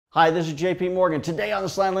Hi, this is JP Morgan. Today on the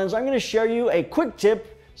Slanted Lens, I'm going to share you a quick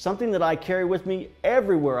tip, something that I carry with me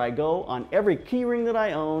everywhere I go, on every keyring that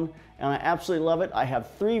I own, and I absolutely love it. I have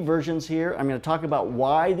 3 versions here. I'm going to talk about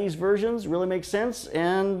why these versions really make sense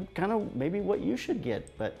and kind of maybe what you should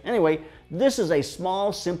get. But anyway, this is a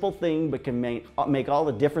small, simple thing but can make all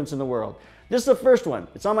the difference in the world. This is the first one.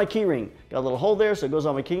 It's on my keyring. Got a little hole there, so it goes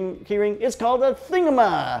on my keyring. It's called a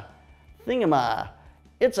Thinguma.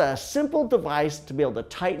 It's a simple device to be able to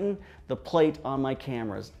tighten the plate on my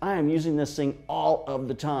cameras. I am using this thing all of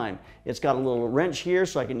the time. It's got a little wrench here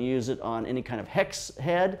so I can use it on any kind of hex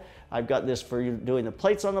head. I've got this for doing the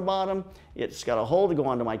plates on the bottom. It's got a hole to go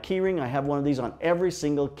onto my keyring. I have one of these on every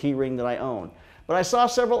single keyring that I own. But I saw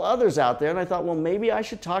several others out there and I thought, well, maybe I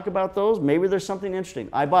should talk about those. Maybe there's something interesting.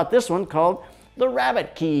 I bought this one called the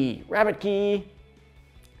Rabbit Key. Rabbit Key.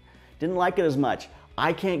 Didn't like it as much.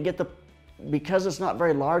 I can't get because it's not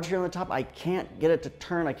very large here on the top, I can't get it to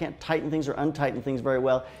turn. I can't tighten things or untighten things very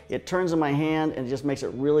well. It turns in my hand and it just makes it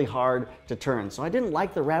really hard to turn. So I didn't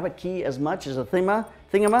like the Rabbit Key as much as a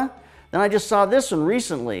Thinguma. Then I just saw this one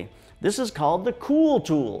recently. This is called the Cool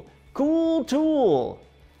Tool. Cool Tool.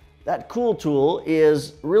 That Cool Tool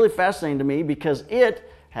is really fascinating to me because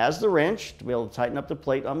it has the wrench to be able to tighten up the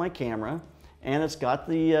plate on my camera. And it's got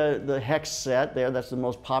the hex set there. That's the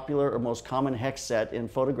most popular or most common hex set in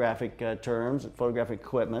photographic terms, photographic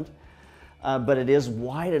equipment. But it is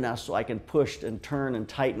wide enough so I can push and turn and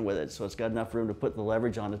tighten with it. So it's got enough room to put the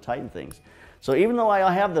leverage on to tighten things. So even though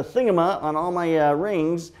I have the Thinguma on all my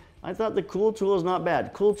rings, I thought the Cool Tool is not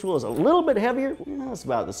bad. Cool Tool is a little bit heavier. Yeah, it's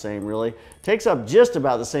about the same really. Takes up just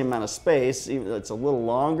about the same amount of space. It's a little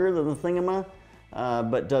longer than the Thinguma,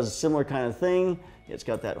 but does a similar kind of thing. It's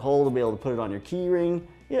got that hole to be able to put it on your key ring.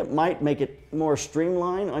 It might make it more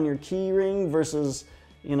streamlined on your key ring versus,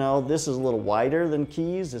 you know, this is a little wider than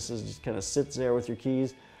keys. This is just kind of sits there with your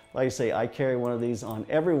keys. Like I say, I carry one of these on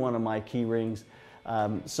every one of my key rings.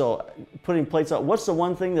 So putting plates on, what's the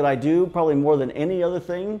one thing that I do probably more than any other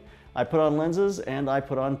thing? I put on lenses and I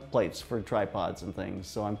put on plates for tripods and things.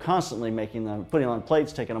 So I'm constantly making them, putting on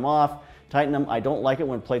plates, taking them off, tighten them. I don't like it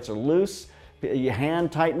when plates are loose. You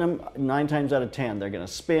hand tighten them, 9 times out of 10 they're going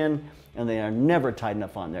to spin and they are never tight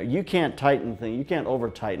enough on there. You can't tighten things, you can't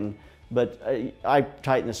over tighten, but I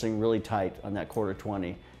tighten this thing really tight on that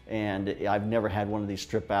 1/4-20 and I've never had one of these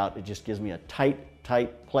strip out. It just gives me a tight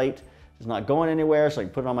plate. It's not going anywhere, so I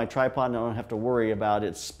can put it on my tripod and I don't have to worry about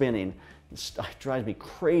it spinning. It drives me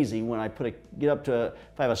crazy when I get up to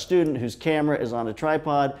if I have a student whose camera is on a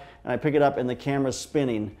tripod and I pick it up and the camera's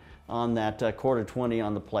spinning on that 1/4-20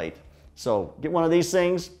 on the plate. So get one of these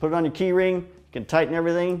things, put it on your key ring, you can tighten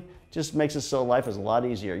everything, just makes it so life is a lot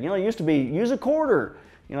easier. You know, it used to be use a quarter.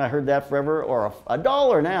 You know, I heard that forever, or a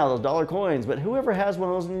dollar now, those dollar coins, but whoever has one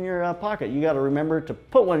of those in your pocket, you got to remember to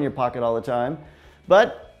put one in your pocket all the time.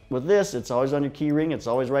 But with this, it's always on your key ring, it's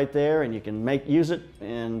always right there, and you can use it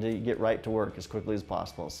and you get right to work as quickly as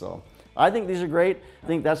possible. So I think these are great. I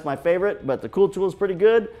think that's my favorite, but the Cool Tool is pretty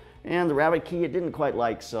good, and the Rabbit Key it didn't quite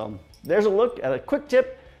like. So there's a look at a quick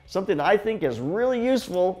tip. Something that I think is really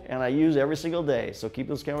useful and I use every single day. So keep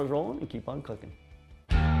those cameras rolling and keep on clicking.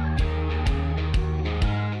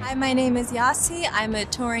 Hi, my name is Yasi. I'm a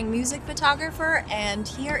touring music photographer and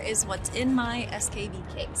here is what's in my SKB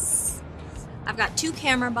case. I've got 2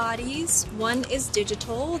 camera bodies. One is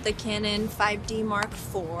digital, the Canon 5D Mark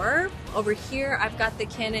IV. Over here I've got the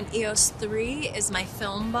Canon EOS R is my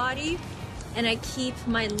film body. And I keep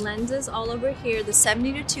my lenses all over here, the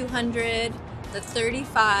 70-200, the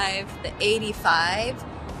 35, the 85,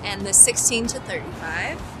 and the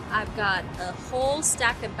 16-35. I've got a whole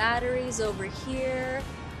stack of batteries over here.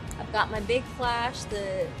 I've got my big flash,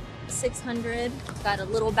 the 600. I've got a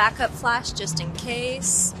little backup flash just in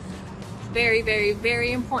case. Very, very,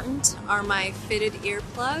 very important are my fitted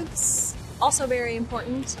earplugs. Also very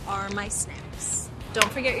important are my snacks.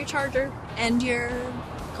 Don't forget your charger and your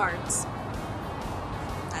cards.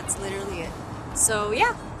 That's literally it. So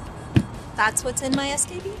yeah. That's what's in my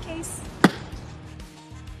SKB case.